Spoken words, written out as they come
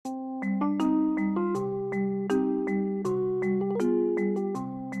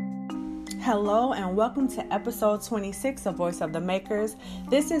Hello and welcome to episode 26 of Voice of the Makers.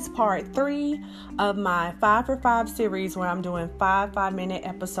 This is part 3 of my 5 for 5 series where I'm doing 5-minute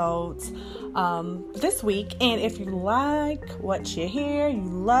episodes this week. And if you like what you hear, you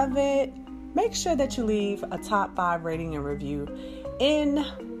love it, make sure that you leave a top 5 rating and review in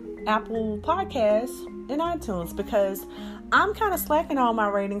Apple Podcasts and iTunes, because I'm kind of slacking on my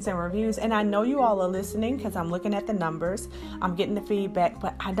ratings and reviews, and I know you all are listening because I'm looking at the numbers. I'm getting the feedback,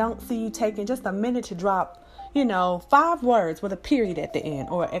 but I don't see you taking just a minute to drop, 5 words with a period at the end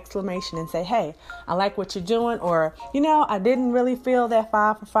or an exclamation and say, hey, I like what you're doing, or, I didn't really feel that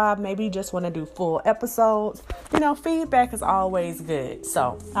 5 for 5. Maybe you just want to do full episodes. Feedback is always good,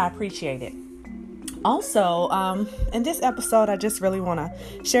 so I appreciate it. Also, in this episode, I just really want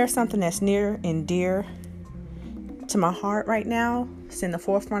to share something that's near and dear to my heart right now. It's in the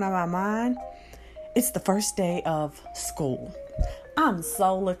forefront of my mind. It's the first day of school. I'm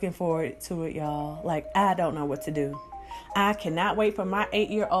so looking forward to it, y'all. I don't know what to do. I cannot wait for my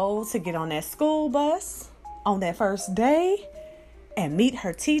 8-year-old to get on that school bus on that first day and meet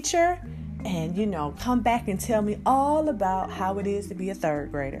her teacher and, come back and tell me all about how it is to be a third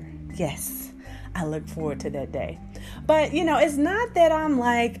grader. Yes, I look forward to that day. But, it's not that I'm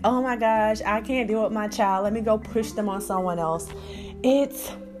like, oh my gosh, I can't deal with my child. Let me go push them on someone else.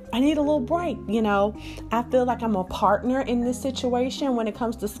 I need a little break. I feel like I'm a partner in this situation when it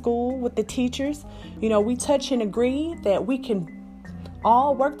comes to school with the teachers. We touch and agree that we can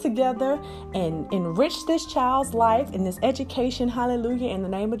all work together and enrich this child's life in this education. Hallelujah, in the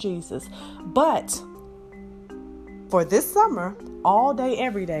name of Jesus. But for this summer, all day,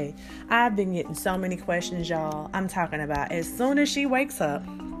 every day, I've been getting so many questions, y'all. I'm talking about as soon as she wakes up,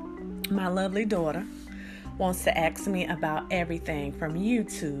 my lovely daughter wants to ask me about everything from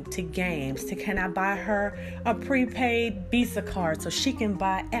YouTube to games to can I buy her a prepaid Visa card so she can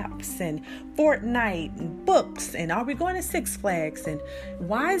buy apps and Fortnite and books, and are we going to Six Flags, and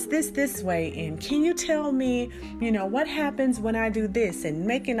why is this way, and can you tell me what happens when I do this, and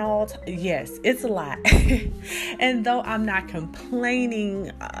making yes, it's a lot. And though I'm not complaining,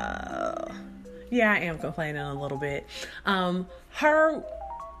 yeah, I am complaining a little bit. Her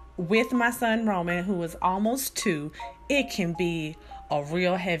with my son Roman, who is almost 2, it can be a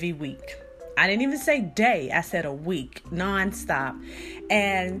real heavy week. I didn't even say day, I said a week, nonstop.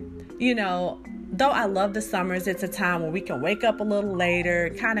 And, though I love the summers, it's a time where we can wake up a little later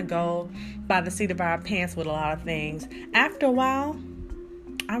and kind of go by the seat of our pants with a lot of things. After a while,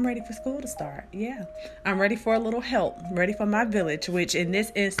 I'm ready for school to start. Yeah, I'm ready for a little help. I'm ready for my village, which in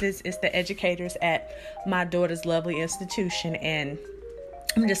this instance is the educators at my daughter's lovely institution. And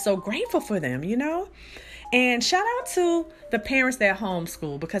I'm just so grateful for them, And shout out to the parents that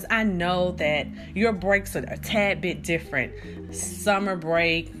homeschool, because I know that your breaks are a tad bit different. Summer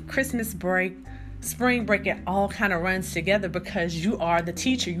break, Christmas break, spring break, it all kind of runs together because you are the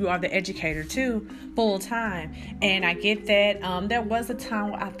teacher, you are the educator too, full time. And I get that. There was a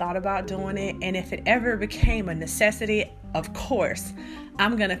time where I thought about doing it, and if it ever became a necessity, of course,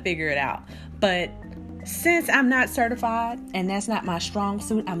 I'm going to figure it out. But since I'm not certified and that's not my strong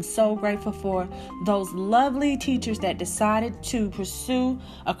suit, I'm so grateful for those lovely teachers that decided to pursue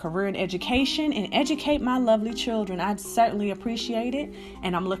a career in education and educate my lovely children. I certainly appreciate it,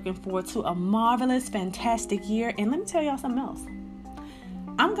 and I'm looking forward to a marvelous, fantastic year. And let me tell y'all something else.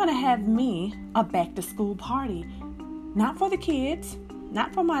 I'm going to have me a back to school party, not for the kids,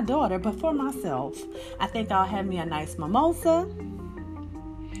 not for my daughter, but for myself. I think I'll have me a nice mimosa,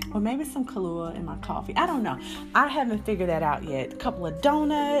 or maybe some Kahlua in my coffee. I don't know. I haven't figured that out yet. A couple of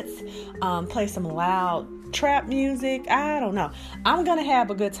donuts, play some loud trap music. I don't know. I'm going to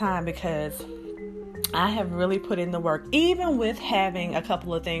have a good time because I have really put in the work, even with having a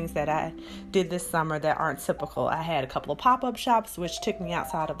couple of things that I did this summer that aren't typical. I had a couple of pop-up shops, which took me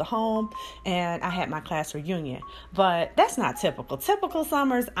outside of the home, and I had my class reunion. But that's not typical. Typical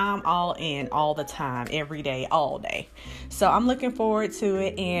summers, I'm all in all the time, every day, all day. So I'm looking forward to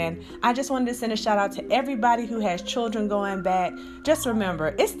it, and I just wanted to send a shout out to everybody who has children going back. Just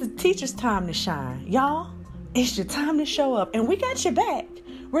remember, it's the teacher's time to shine. Y'all, it's your time to show up, and we got your back.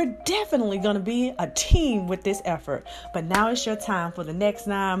 We're definitely going to be a team with this effort. But now it's your time for the next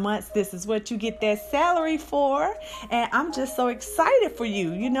 9 months. This is what you get that salary for. And I'm just so excited for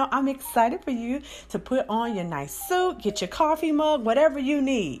you. I'm excited for you to put on your nice suit, get your coffee mug, whatever you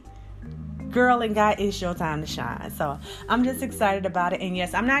need. Girl and guy, it's your time to shine. So I'm just excited about it. And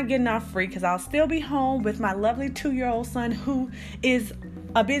yes, I'm not getting off free because I'll still be home with my lovely 2-year-old son, who is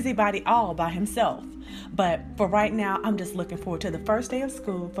a busybody all by himself. But for right now, I'm just looking forward to the first day of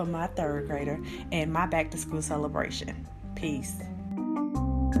school for my third grader and my back to school celebration. Peace.